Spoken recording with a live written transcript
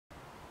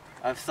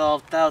I've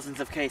solved thousands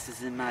of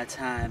cases in my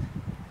time,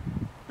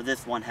 but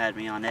this one had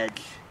me on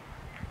edge.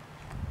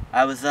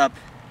 I was up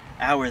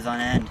hours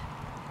on end,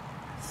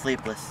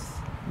 sleepless.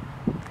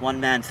 One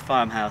man's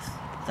farmhouse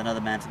is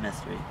another man's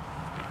mystery.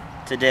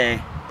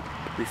 Today,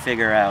 we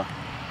figure out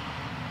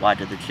why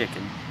did the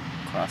chicken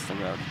cross the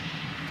road.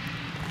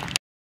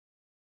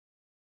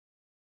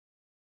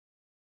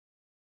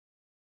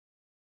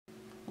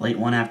 Late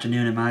one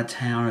afternoon in my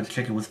town, a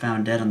chicken was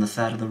found dead on the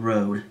side of the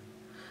road.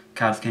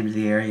 Cops came to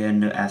the area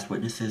and asked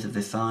witnesses if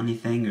they saw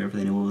anything or if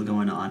they knew what was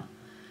going on.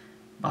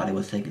 Body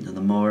was taken to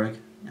the morgue,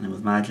 and it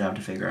was my job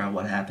to figure out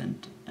what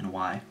happened and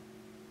why.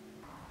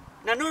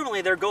 Now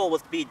normally their goal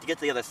was to get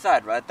to the other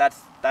side, right?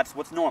 That's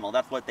what's normal,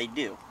 that's what they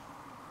do.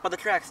 But the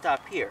track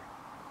stopped here.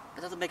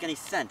 That doesn't make any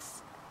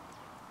sense.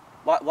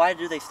 Why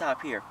do they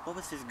stop here? What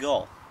was his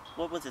goal?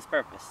 What was his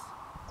purpose?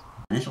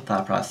 My initial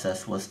thought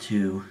process was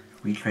to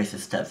retrace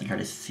his steps and try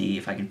to see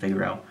if I can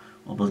figure out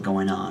what was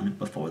going on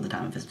before the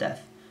time of his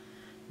death.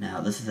 Now,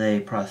 this is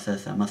a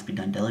process that must be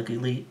done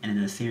delicately and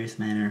in a serious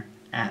manner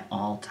at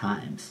all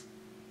times.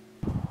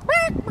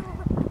 Well,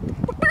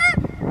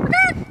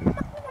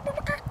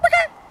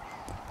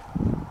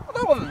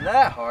 that wasn't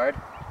that hard.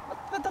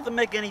 That doesn't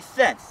make any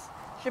sense.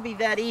 It should be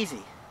that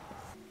easy.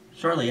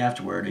 Shortly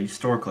afterward, a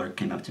store clerk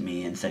came up to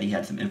me and said he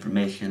had some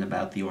information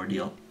about the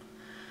ordeal.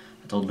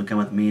 I told him to come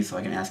with me so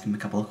I can ask him a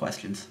couple of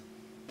questions.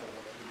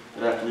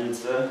 Good afternoon,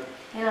 sir.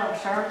 Hello,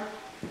 sir.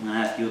 I'm going to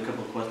ask you a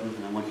couple of questions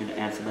and I want you to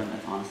answer them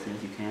as honestly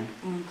as you can.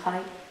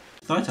 Okay.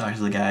 So I talked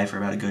to the guy for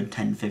about a good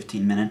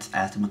 10-15 minutes,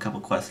 asked him a couple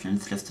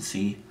questions just to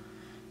see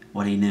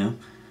what he knew.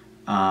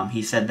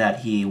 He said that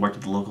he worked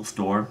at the local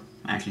store.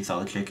 I actually saw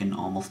the chicken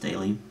almost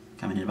daily,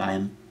 coming in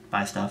to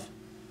buy stuff.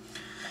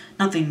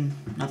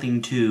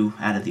 Nothing too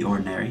out of the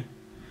ordinary.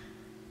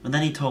 But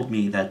then he told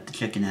me that the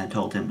chicken had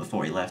told him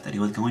before he left that he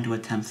was going to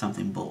attempt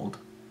something bold.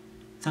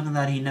 Something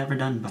that he'd never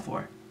done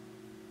before.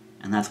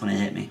 And that's when it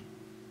hit me.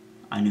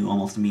 I knew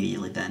almost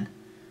immediately then.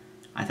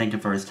 I thanked him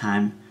for his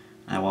time,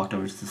 and I walked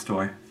over to the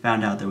store,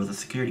 found out there was a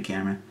security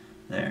camera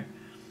there.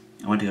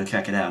 I went to go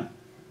check it out,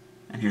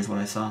 and here's what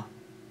I saw.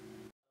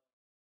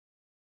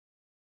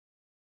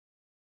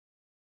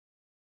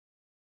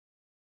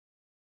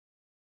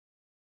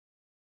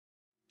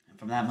 And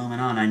from that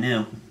moment on, I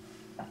knew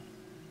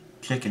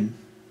chicken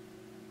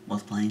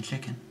was playing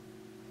chicken.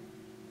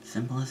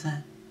 Simple as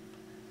that.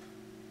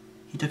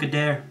 He took a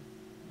dare,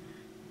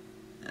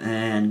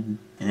 and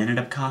it ended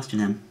up costing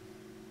him.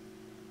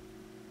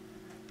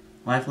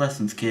 Life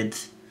lessons,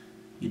 kids.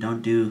 You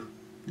don't do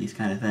these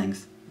kind of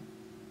things.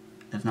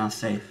 It's not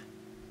safe.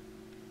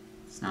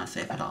 It's not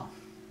safe at all.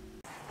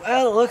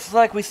 Well, it looks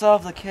like we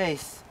solved the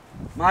case.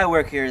 My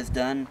work here is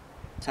done.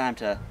 Time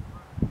to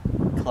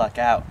cluck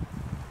out.